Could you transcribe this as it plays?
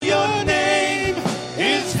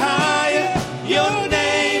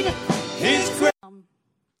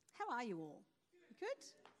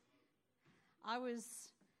I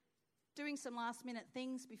was doing some last-minute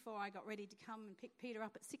things before I got ready to come and pick Peter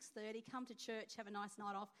up at 6:30, come to church, have a nice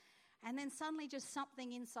night off, and then suddenly just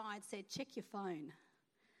something inside said, check your phone.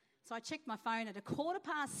 So I checked my phone at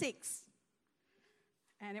 6:15,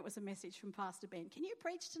 and it was a message from Pastor Ben. Can you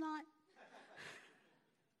preach tonight?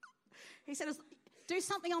 He said, do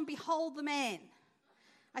something on Behold the Man.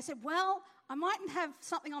 I said, well, I mightn't have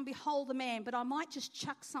something on Behold the Man, but I might just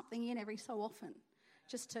chuck something in every so often,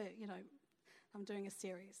 just to, I'm doing a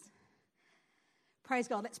series. Praise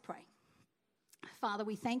God, let's pray. Father,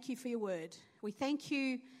 we thank you for your word. We thank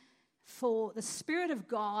you for the Spirit of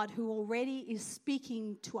God who already is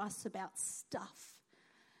speaking to us about stuff.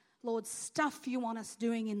 Lord, stuff you want us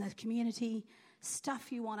doing in the community,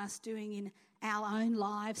 stuff you want us doing in our own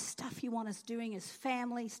lives, stuff you want us doing as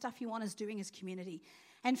family, stuff you want us doing as community.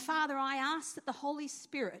 And Father, I ask that the Holy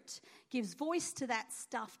Spirit gives voice to that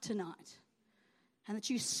stuff tonight, and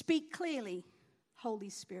that you speak clearly, Holy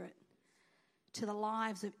Spirit, to the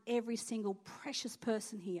lives of every single precious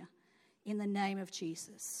person here in the name of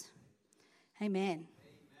Jesus. Amen.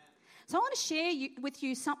 So I want to share with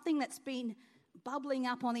you something that's been bubbling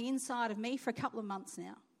up on the inside of me for a couple of months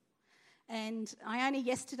now. And I only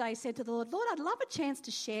yesterday said to the Lord, I'd love a chance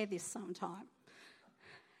to share this sometime.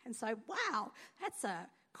 And so, wow, that's a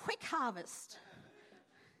quick harvest.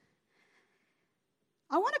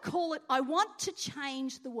 I want to call it, I want to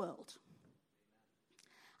change the world.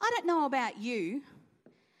 I don't know about you,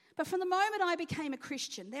 but from the moment I became a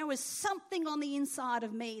Christian, there was something on the inside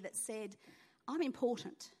of me that said, I'm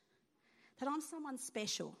important, that I'm someone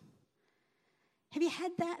special. Have you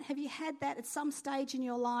had that? Have you had that at some stage in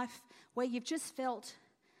your life where you've just felt,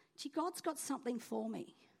 gee, God's got something for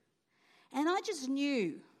me? And I just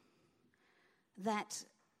knew that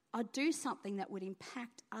I'd do something that would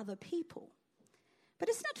impact other people. But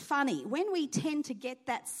isn't it funny, when we tend to get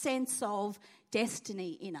that sense of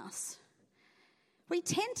destiny in us, we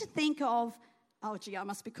tend to think of, oh, gee, I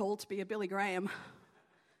must be called to be a Billy Graham.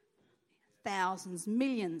 Thousands,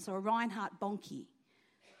 millions, or a Reinhard Bonnke,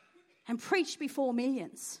 and preach before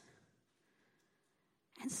millions.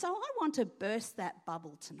 And so I want to burst that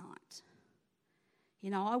bubble tonight.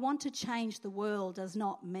 I want to change the world does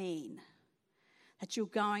not mean that you're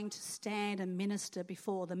going to stand and minister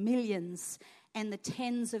before the millions and the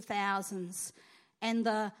tens of thousands and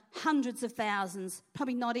the hundreds of thousands,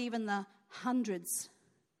 probably not even the hundreds.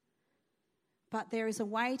 But there is a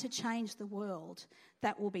way to change the world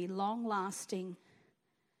that will be long-lasting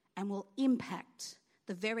and will impact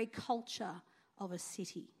the very culture of a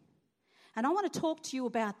city. And I want to talk to you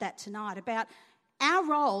about that tonight, about our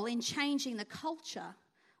role in changing the culture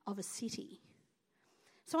of a city.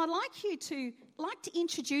 So I'd like to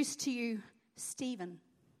introduce to you Stephen.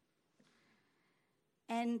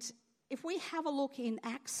 And if we have a look in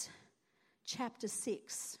Acts chapter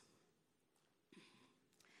 6,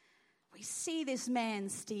 we see this man,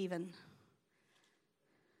 Stephen.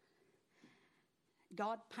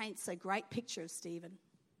 God paints a great picture of Stephen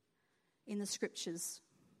in the scriptures.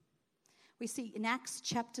 We see in Acts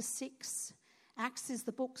chapter 6, Acts is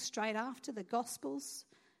the book straight after the Gospels,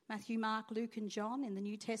 Matthew, Mark, Luke and John in the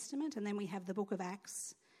New Testament, and then we have the book of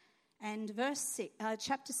Acts. And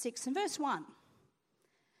chapter 6 and verse 1.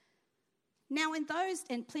 Now in those,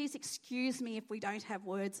 and please excuse me if we don't have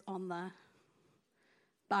words on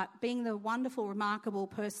but being the wonderful, remarkable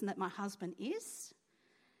person that my husband is,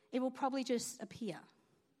 it will probably just appear,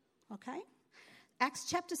 okay? Acts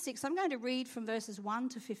chapter 6, I'm going to read from verses 1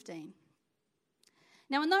 to 15.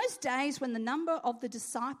 Now in those days when the number of the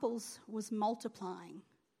disciples was multiplying,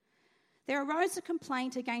 there arose a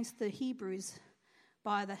complaint against the Hebrews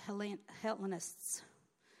by the Hellenists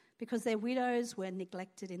because their widows were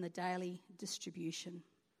neglected in the daily distribution.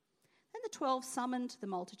 Then the 12 summoned the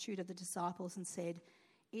multitude of the disciples and said,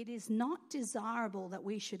 "It is not desirable that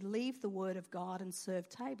we should leave the word of God and serve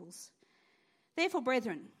tables. Therefore,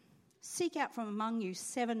 brethren, seek out from among you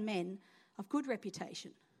 7 men of good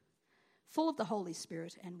reputation, full of the Holy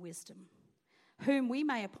Spirit and wisdom, whom we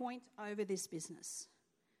may appoint over this business.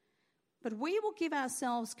 But we will give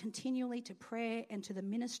ourselves continually to prayer and to the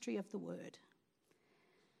ministry of the word."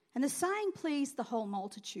 And the saying pleased the whole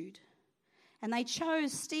multitude. And they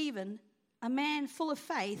chose Stephen, a man full of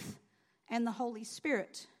faith and the Holy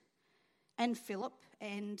Spirit, and Philip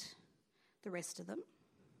and the rest of them.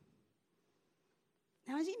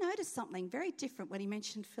 Now, as you notice something very different when he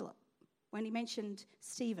mentioned Philip, when he mentioned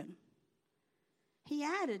Stephen, he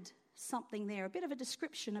added something there, a bit of a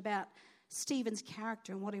description about Stephen's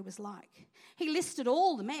character and what he was like. He listed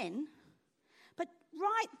all the men, but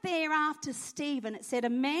right there after Stephen, it said, a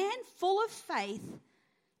man full of faith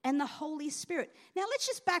and the Holy Spirit. Now let's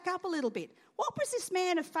just back up a little bit. What was this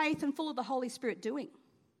man of faith and full of the Holy Spirit doing?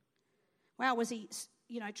 Wow, was he,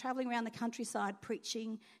 traveling around the countryside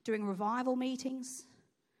preaching, doing revival meetings?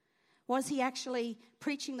 Was he actually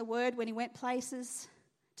preaching the word when he went places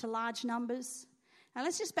to large numbers? Now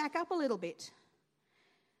let's just back up a little bit.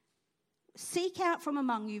 Seek out from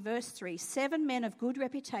among you, verse 3, 7 men of good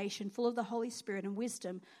reputation, full of the Holy Spirit and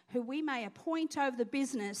wisdom, who we may appoint over the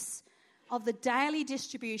business of the daily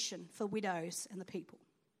distribution for widows and the people.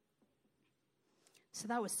 So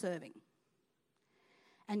they were serving.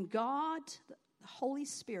 And God, the Holy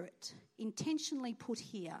Spirit, intentionally put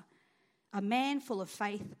here a man full of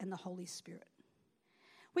faith and the Holy Spirit.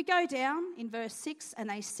 We go down in verse 6, and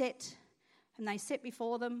they set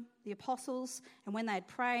before them the apostles, and when they had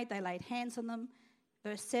prayed, they laid hands on them.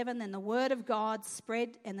 Verse 7, then the word of God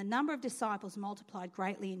spread, and the number of disciples multiplied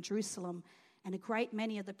greatly in Jerusalem, and a great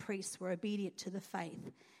many of the priests were obedient to the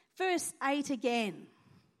faith. Verse 8 again.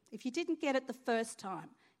 If you didn't get it the first time,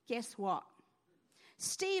 guess what?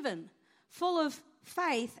 Stephen, full of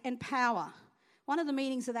faith and power. One of the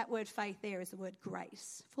meanings of that word faith there is the word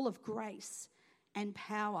grace. Full of grace and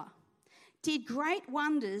power. Did great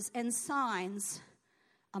wonders and signs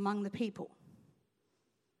among the people.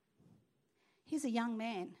 Here's a young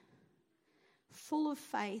man, full of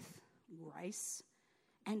faith, grace,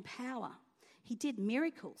 and power. He did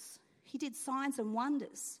miracles. He did signs and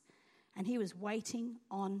wonders. And he was waiting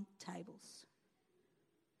on tables.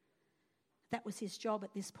 That was his job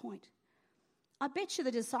at this point. I bet you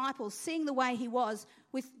the disciples, seeing the way he was,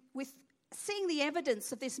 with seeing the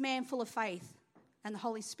evidence of this man full of faith and the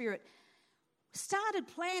Holy Spirit, started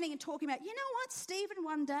planning and talking about, you know what, Stephen,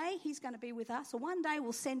 one day he's going to be with us, or one day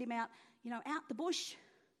we'll send him out, out the bush.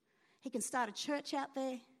 He can start a church out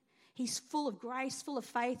there. He's full of grace, full of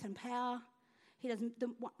faith and power. He doesn't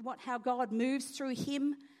how God moves through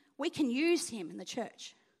him. We can use him in the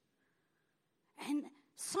church. And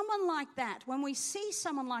someone like that, when we see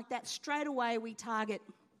someone like that, straight away we target,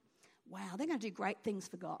 wow, they're going to do great things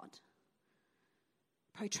for God.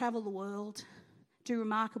 Probably travel the world, do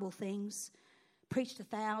remarkable things, preach to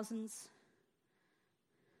thousands.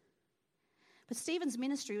 But Stephen's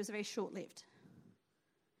ministry was very short-lived.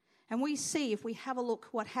 And we see, if we have a look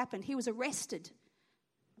what happened, he was arrested.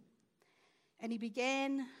 And he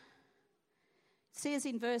began, it says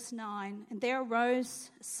in verse 9, and there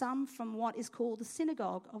arose some from what is called the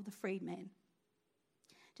synagogue of the freedmen,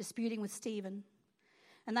 disputing with Stephen.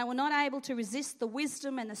 And they were not able to resist the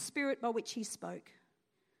wisdom and the spirit by which he spoke.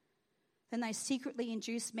 Then they secretly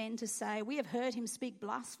induced men to say, we have heard him speak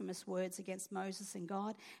blasphemous words against Moses and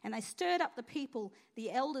God. And they stirred up the people,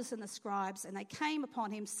 the elders and the scribes, and they came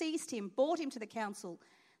upon him, seized him, brought him to the council.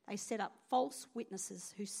 They set up false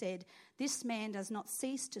witnesses who said, this man does not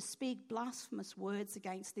cease to speak blasphemous words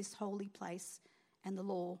against this holy place and the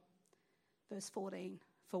law. Verse 14,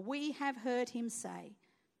 for we have heard him say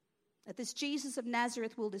that this Jesus of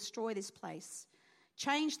Nazareth will destroy this place,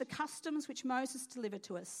 change the customs which Moses delivered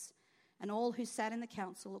to us. And all who sat in the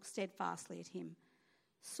council looked steadfastly at him,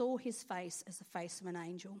 saw his face as the face of an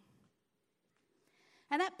angel.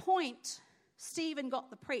 At that point, Stephen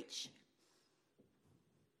got the preach.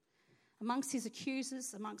 Amongst his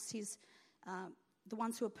accusers, amongst the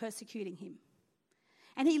ones who were persecuting him.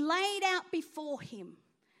 And he laid out before him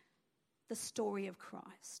the story of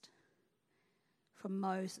Christ. From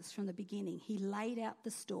Moses, from the beginning, he laid out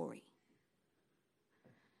the story.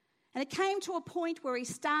 And it came to a point where he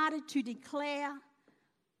started to declare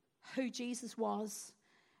who Jesus was,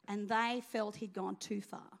 and they felt he'd gone too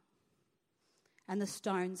far. And the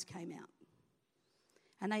stones came out.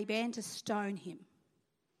 And they began to stone him.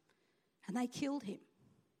 And they killed him.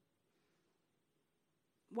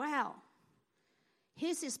 Wow.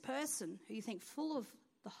 Here's this person who you think full of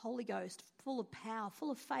the Holy Ghost, full of power, full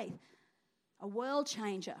of faith, a world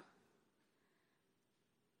changer.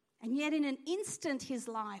 And yet in an instant his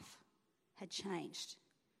life had changed.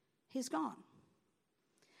 He's gone.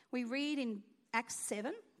 We read in Acts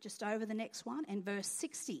 7, just over the next one, and verse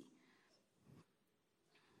 60.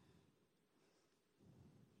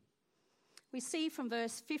 We see from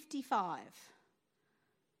verse 55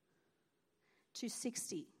 to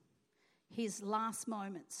 60 his last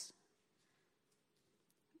moments.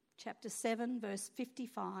 Chapter 7, verse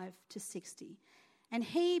 55 to 60. And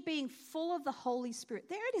he, being full of the Holy Spirit,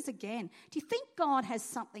 there it is again. Do you think God has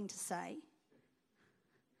something to say?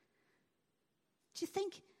 Do you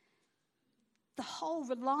think the whole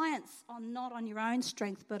reliance on not on your own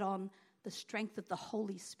strength, but on the strength of the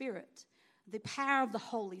Holy Spirit, the power of the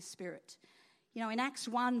Holy Spirit? In Acts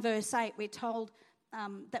 1, verse 8, we're told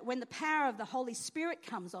that when the power of the Holy Spirit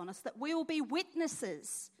comes on us, that we will be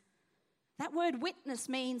witnesses. That word witness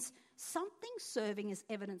means something serving as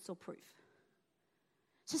evidence or proof.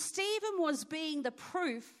 So Stephen was being the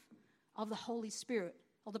proof of the Holy Spirit,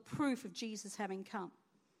 or the proof of Jesus having come.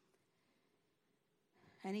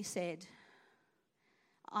 And he said,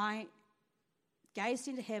 I gazed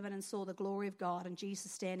into heaven and saw the glory of God and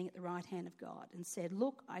Jesus standing at the right hand of God, and said,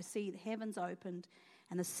 look, I see the heavens opened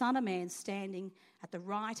and the Son of Man standing at the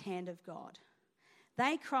right hand of God.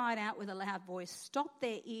 They cried out with a loud voice, stopped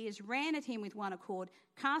their ears, ran at him with one accord,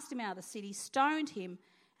 cast him out of the city, stoned him,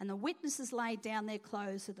 and the witnesses laid down their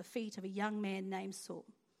clothes at the feet of a young man named Saul.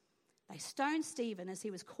 They stoned Stephen as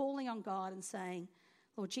he was calling on God and saying,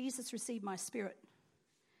 Lord Jesus, receive my spirit.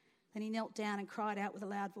 Then he knelt down and cried out with a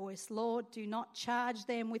loud voice, Lord, do not charge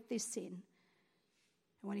them with this sin.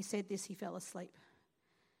 And when he said this, he fell asleep.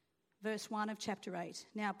 Verse 1 of chapter 8.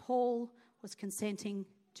 Now Saul was consenting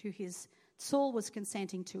to his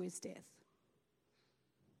death.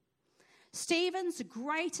 Stephen's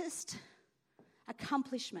greatest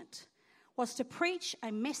accomplishment was to preach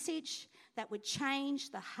a message that would change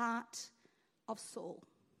the heart of Saul.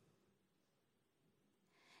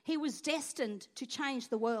 He was destined to change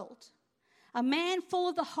the world. A man full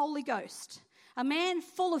of the Holy Ghost, a man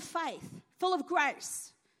full of faith, full of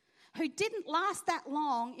grace, who didn't last that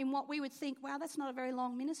long in what we would think, wow, that's not a very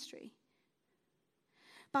long ministry.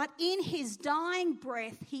 But in his dying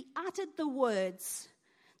breath, he uttered the words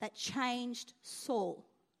that changed Saul.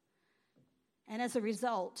 And as a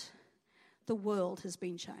result, the world has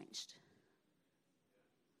been changed.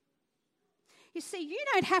 You see, you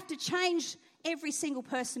don't have to change every single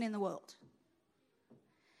person in the world.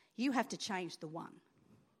 You have to change the one.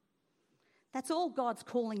 That's all God's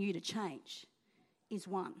calling you to change, is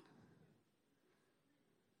one.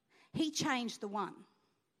 He changed the one.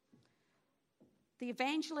 The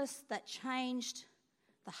evangelist that changed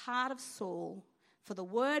the heart of Saul for the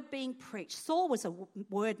word being preached. Saul was a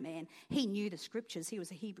word man. He knew the scriptures. He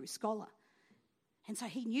was a Hebrew scholar. And so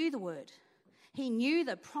he knew the word. He knew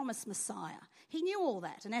the promised Messiah. He knew all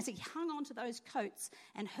that. And as he hung on to those coats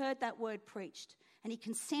and heard that word preached, and he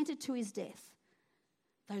consented to his death,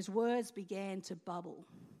 those words began to bubble.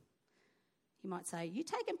 You might say, you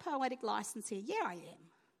taking poetic license here? Yeah,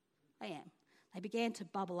 I am. They began to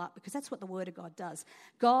bubble up because that's what the Word of God does.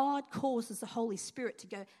 God causes the Holy Spirit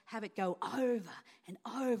to have it go over and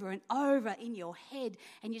over and over in your head,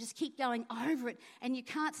 and you just keep going over it, and you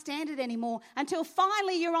can't stand it anymore until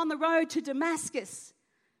finally you're on the road to Damascus.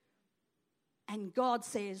 And God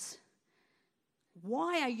says,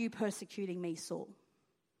 why are you persecuting me, Saul?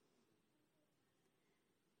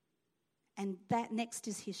 And that next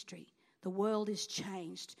is history. The world is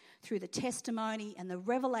changed through the testimony and the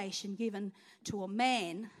revelation given to a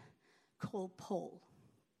man called Paul.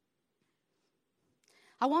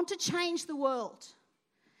 I want to change the world.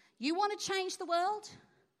 You want to change the world?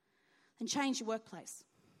 Then change your workplace.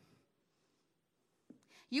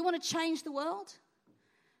 You want to change the world?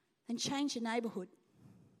 Then change your neighbourhood.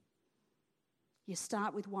 You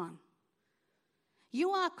start with one.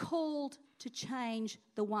 You are called to change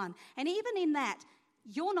the one. And even in that,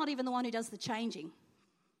 you're not even the one who does the changing.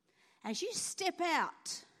 As you step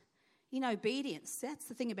out in obedience, that's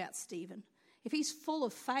the thing about Stephen. If he's full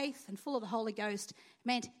of faith and full of the Holy Ghost, it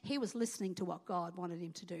meant he was listening to what God wanted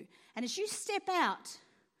him to do. And as you step out,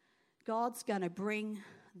 God's going to bring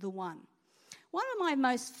the one. One of my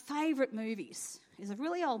most favourite movies is a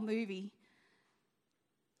really old movie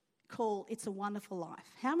called It's a Wonderful Life.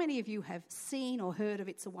 How many of you have seen or heard of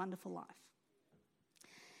It's a Wonderful Life?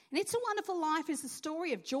 And It's a Wonderful Life is the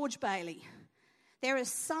story of George Bailey. There are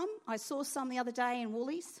some, I saw some the other day in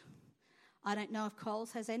Woolies. I don't know if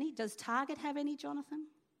Coles has any. Does Target have any, Jonathan?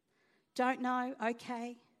 Don't know,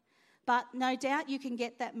 okay. But no doubt you can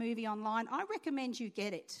get that movie online. I recommend you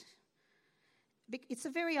get it. It's a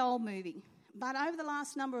very old movie. But over the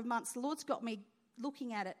last number of months, the Lord's got me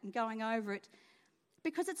looking at it and going over it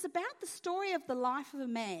because it's about the story of the life of a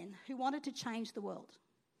man who wanted to change the world.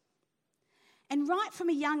 And right from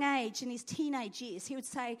a young age, in his teenage years, he would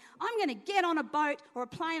say, I'm going to get on a boat or a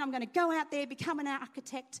plane, I'm going to go out there, become an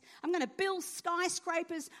architect, I'm going to build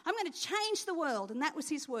skyscrapers, I'm going to change the world. And that was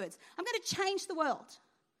his words. I'm going to change the world.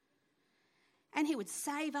 And he would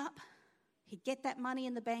save up, he'd get that money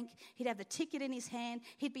in the bank, he'd have the ticket in his hand,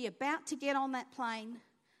 he'd be about to get on that plane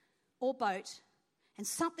or boat, and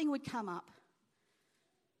something would come up.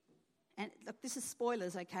 And look, this is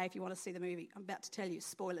spoilers, okay, if you want to see the movie. I'm about to tell you,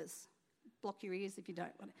 spoilers. Block your ears if you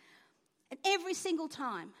don't want to. And every single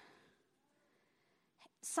time,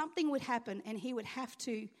 something would happen and he would have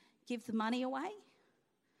to give the money away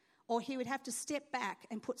or he would have to step back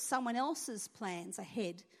and put someone else's plans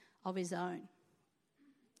ahead of his own.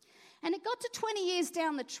 And it got to 20 years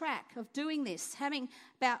down the track of doing this, having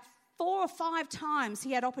about 4 or 5 times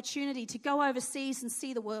he had opportunity to go overseas and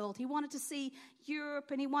see the world. He wanted to see Europe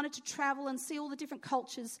and he wanted to travel and see all the different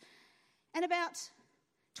cultures. And about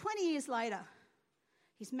 20 years later,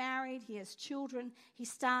 he's married, he has children, he's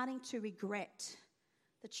starting to regret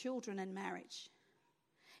the children and marriage.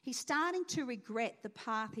 He's starting to regret the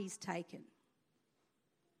path he's taken.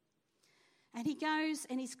 And he goes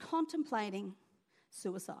and he's contemplating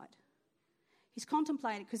suicide. He's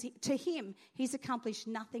contemplating because to him, he's accomplished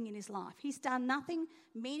nothing in his life. He's done nothing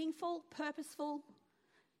meaningful, purposeful.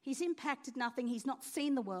 He's impacted nothing. He's not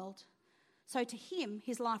seen the world. So to him,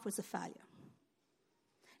 his life was a failure.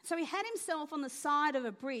 So he had himself on the side of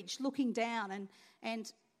a bridge looking down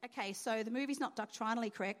and okay, so the movie's not doctrinally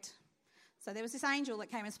correct. So there was this angel that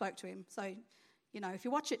came and spoke to him. So, if you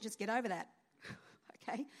watch it, just get over that.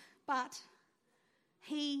 Okay? But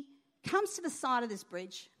he comes to the side of this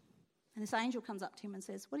bridge and this angel comes up to him and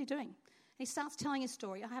says, "What are you doing?" And he starts telling his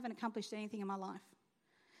story. "I haven't accomplished anything in my life."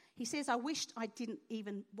 He says, "I wished I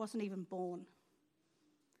wasn't even born."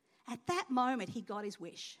 At that moment, he got his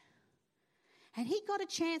wish. And he got a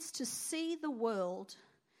chance to see the world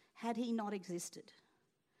had he not existed.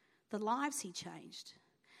 The lives he changed.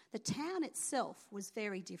 The town itself was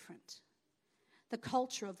very different. The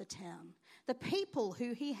culture of the town. The people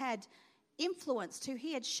who he had influenced, who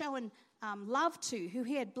he had shown love to, who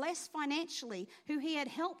he had blessed financially, who he had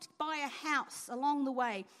helped buy a house along the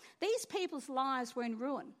way. These people's lives were in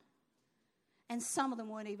ruin. And some of them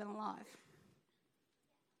weren't even alive.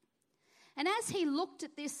 And as he looked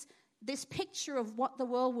at this picture of what the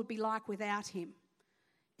world would be like without him,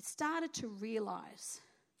 it started to realise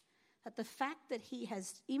that the fact that he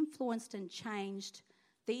has influenced and changed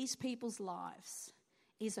these people's lives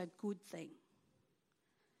is a good thing.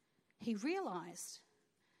 He realised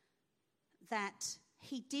that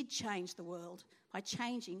he did change the world by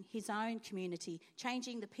changing his own community,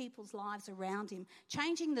 changing the people's lives around him,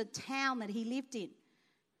 changing the town that he lived in.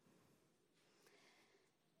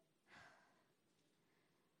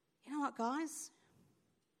 You know what, guys?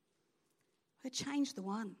 We'll change the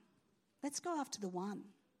one. Let's go after the one.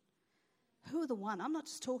 Who are the one? I'm not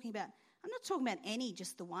talking about any,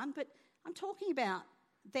 just the one, but I'm talking about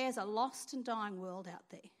there's a lost and dying world out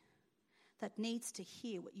there that needs to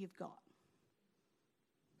hear what you've got.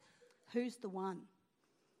 Who's the one?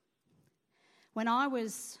 When I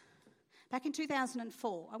was, back in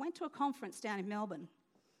 2004, I went to a conference down in Melbourne.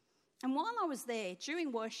 And while I was there,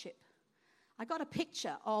 during worship, I got a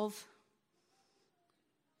picture of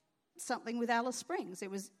something with Alice Springs. It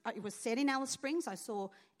was set in Alice Springs. I saw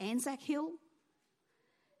Anzac Hill.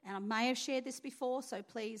 And I may have shared this before, so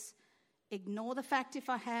please ignore the fact if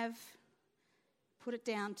I have. Put it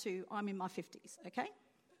down to I'm in my 50s, okay?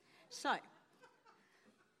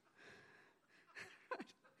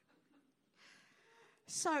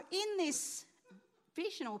 So, in this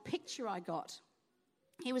vision or picture I got,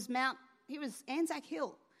 he was Anzac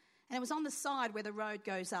Hill, and it was on the side where the road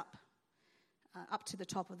goes up to the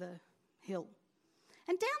top of the hill.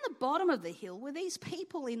 And down the bottom of the hill were these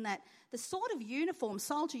people in the sort of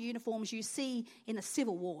soldier uniforms you see in the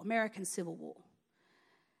Civil War, American Civil War.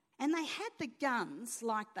 And they had the guns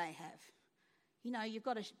like they have. You've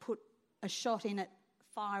got to put a shot in it,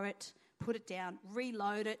 fire it, put it down,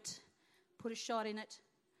 reload it, put a shot in it,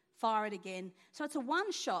 fire it again. So it's a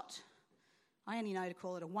one-shot. I only know to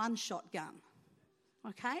call it a one-shot gun.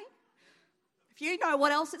 Okay? If you know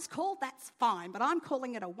what else it's called, that's fine. But I'm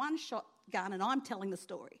calling it a one-shot gun and I'm telling the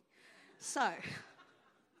story. So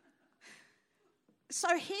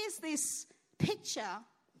here's this picture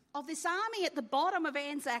of this army at the bottom of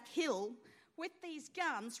Anzac Hill with these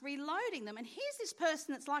guns, reloading them. And here's this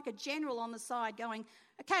person that's like a general on the side going,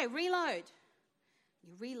 okay, reload.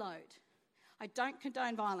 You reload. I don't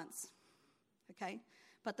condone violence, okay?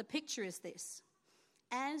 But the picture is this.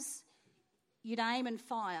 As you'd aim and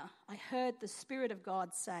fire, I heard the Spirit of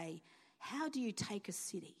God say, how do you take a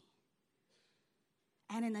city?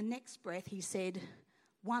 And in the next breath, he said,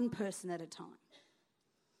 one person at a time.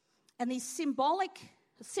 And the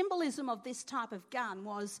symbolism of this type of gun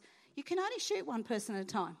was you can only shoot one person at a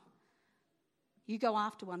time. You go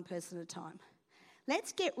after one person at a time.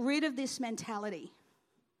 Let's get rid of this mentality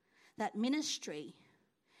that ministry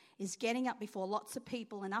is getting up before lots of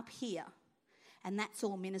people and up here, and that's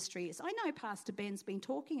all ministry is. I know Pastor Ben's been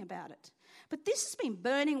talking about it, but this has been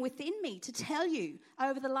burning within me to tell you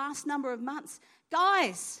over the last number of months,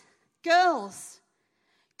 guys, girls,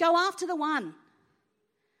 go after the one.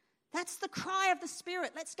 That's the cry of the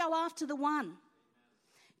Spirit. Let's go after the one.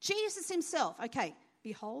 Jesus himself. Okay,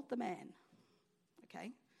 behold the man.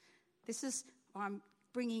 Okay, I'm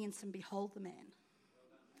bringing in some behold the man.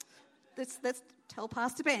 Let's tell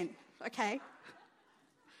Pastor Ben. Okay.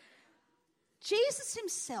 Jesus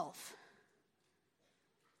himself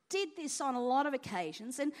did this on a lot of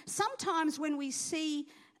occasions, and sometimes when we see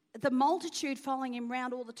the multitude following him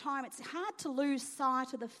around all the time, it's hard to lose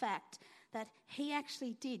sight of the fact that he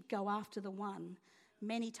actually did go after the one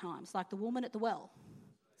many times, like the woman at the well,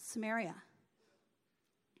 Samaria.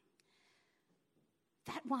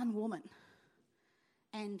 That one woman,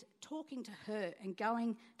 and talking to her and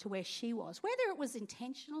going to where she was, whether it was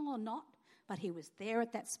intentional or not, but he was there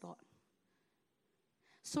at that spot.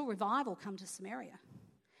 Saw revival come to Samaria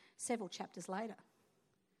several chapters later.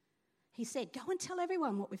 He said, go and tell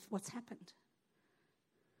everyone what's happened.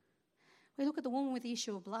 We look at the woman with the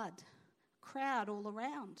issue of blood, crowd all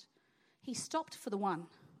around. He stopped for the one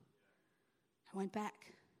and went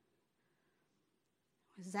back.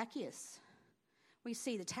 With Zacchaeus, we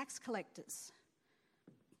see the tax collectors.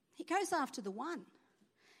 He goes after the one.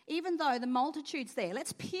 Even though the multitude's there,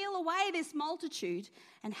 let's peel away this multitude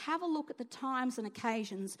and have a look at the times and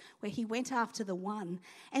occasions where he went after the one.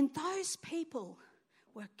 And those people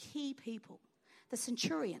were key people. The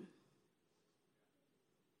centurion.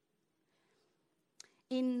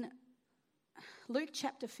 In Luke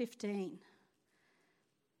chapter 15,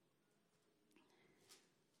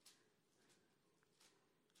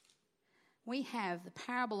 we have the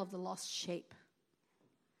parable of the lost sheep.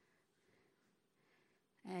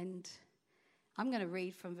 And I'm going to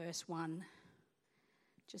read from verse 1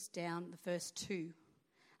 just down the verse 2.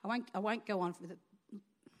 I won't go on with it.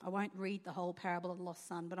 I won't read the whole parable of the lost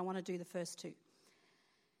son, but I want to do the first two. It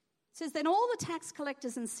says, then all the tax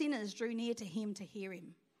collectors and sinners drew near to him to hear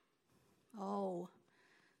him. Oh,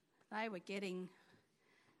 they were getting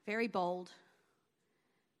very bold.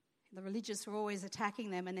 The religious were always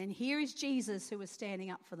attacking them, and then here is Jesus who was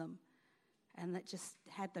standing up for them. And that just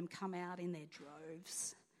had them come out in their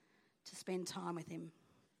droves to spend time with him.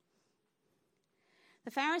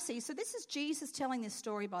 The Pharisees, so this is Jesus telling this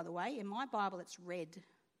story, by the way. In my Bible, it's red.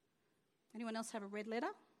 Anyone else have a red letter?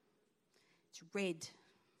 It's red,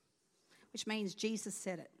 which means Jesus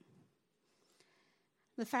said it.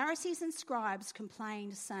 The Pharisees and scribes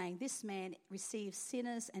complained, saying, this man receives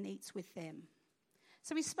sinners and eats with them.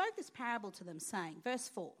 So he spoke this parable to them, saying, verse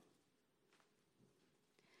 4,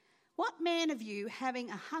 what man of you, having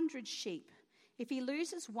 100 sheep, if he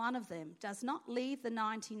loses one of them, does not leave the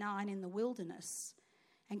 99 in the wilderness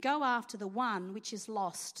and go after the one which is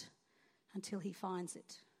lost until he finds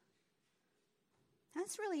it?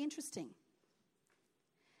 That's really interesting.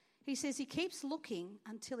 He says he keeps looking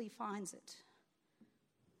until he finds it.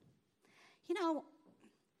 You know,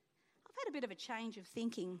 I've had a bit of a change of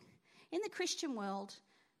thinking. In the Christian world,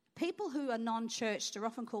 people who are non-churched are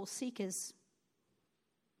often called seekers.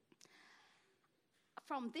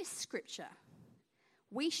 From this scripture,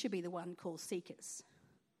 we should be the one called seekers.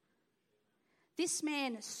 This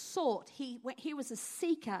man sought. He was a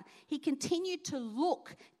seeker. He continued to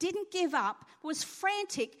look, didn't give up, was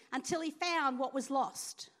frantic until he found what was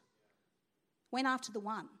lost. Went after the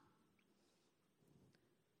one.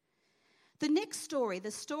 The next story,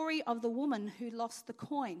 the story of the woman who lost the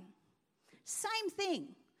coin. Same thing.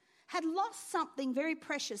 Had lost something very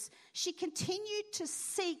precious. She continued to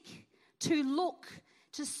seek, to look,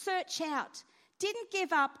 to search out. Didn't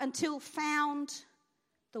give up until found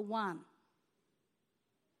the one.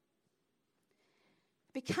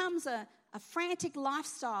 Becomes a frantic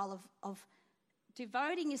lifestyle of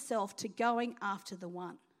devoting yourself to going after the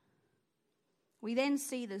one. We then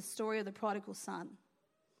see the story of the prodigal son.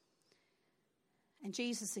 And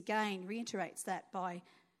Jesus again reiterates that by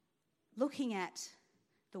looking at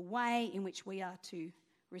the way in which we are to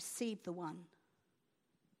receive the one.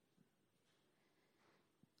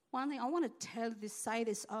 One thing I want to say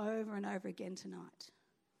this over and over again tonight.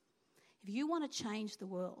 If you want to change the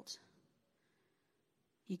world,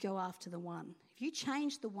 you go after the one. If you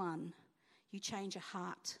change the one, you change a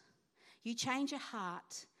heart. You change a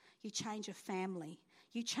heart, you change a family.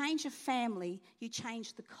 You change a family, you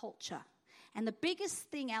change the culture. And the biggest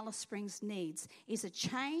thing Alice Springs needs is a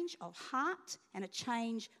change of heart and a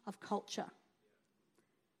change of culture.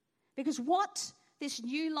 Because what this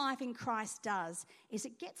new life in Christ does is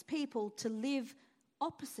it gets people to live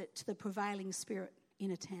opposite to the prevailing spirit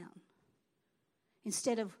in a town.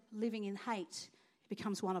 Instead of living in hate, it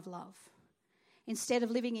becomes one of love. Instead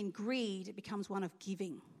of living in greed, it becomes one of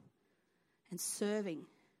giving and serving.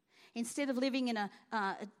 Instead of living in a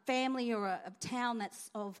family or a town that's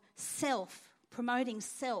of self, promoting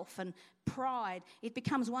self and pride. It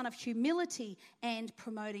becomes one of humility and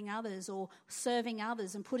promoting others or serving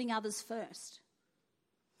others and putting others first.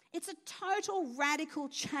 It's a total radical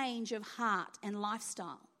change of heart and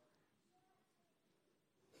lifestyle.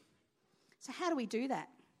 So how do we do that?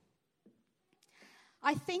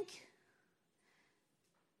 I think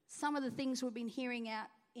some of the things we've been hearing out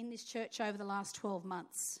in this church over the last 12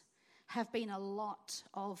 months have been a lot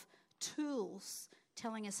of tools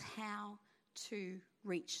telling us how to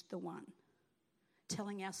reach the one,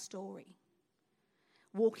 telling our story,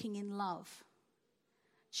 walking in love,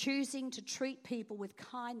 choosing to treat people with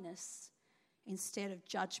kindness instead of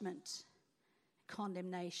judgment,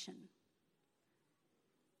 condemnation.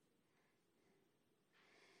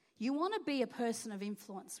 You want to be a person of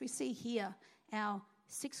influence. We see here our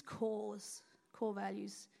 6 core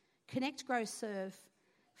values: connect, grow, serve,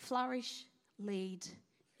 flourish, lead,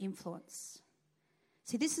 influence.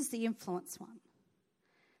 See, this is the influence one.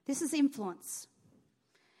 This is influence.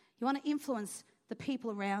 You want to influence the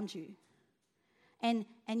people around you and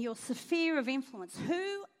your sphere of influence.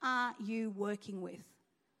 Who are you working with?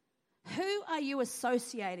 Who are you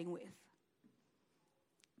associating with?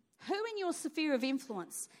 Who in your sphere of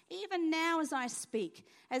influence, even now as I speak,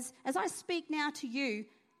 as I speak now to you,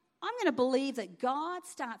 I'm going to believe that God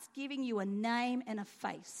starts giving you a name and a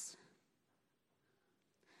face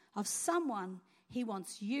of someone he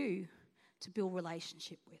wants you to build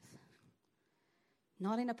relationship with.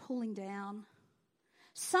 Not in a pulling down.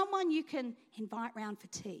 Someone you can invite round for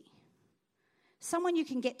tea. Someone you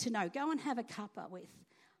can get to know. Go and have a cuppa with.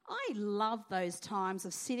 I love those times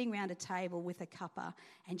of sitting around a table with a cuppa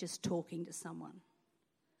and just talking to someone.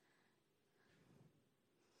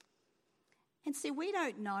 And see, we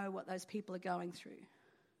don't know what those people are going through.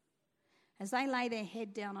 As they lay their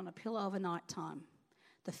head down on a pillow of a night time,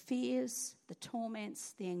 the fears, the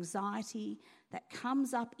torments, the anxiety that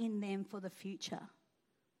comes up in them for the future.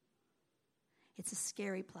 It's a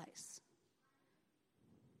scary place.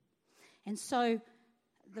 And so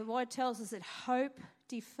the word tells us that hope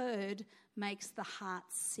deferred makes the heart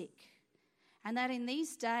sick. And that in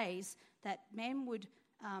these days that men would,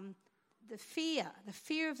 the fear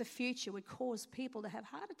of the future would cause people to have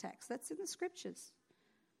heart attacks. That's in the scriptures.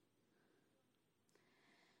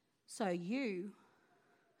 So you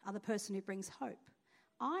are the person who brings hope.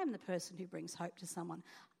 I am the person who brings hope to someone.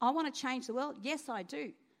 I want to change the world. Yes, I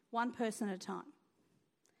do. One person at a time.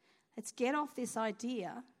 Let's get off this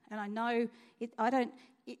idea, and I know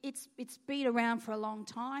it's been around for a long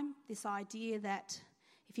time, this idea that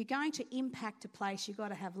if you're going to impact a place, you've got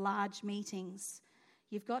to have large meetings.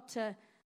 You've got to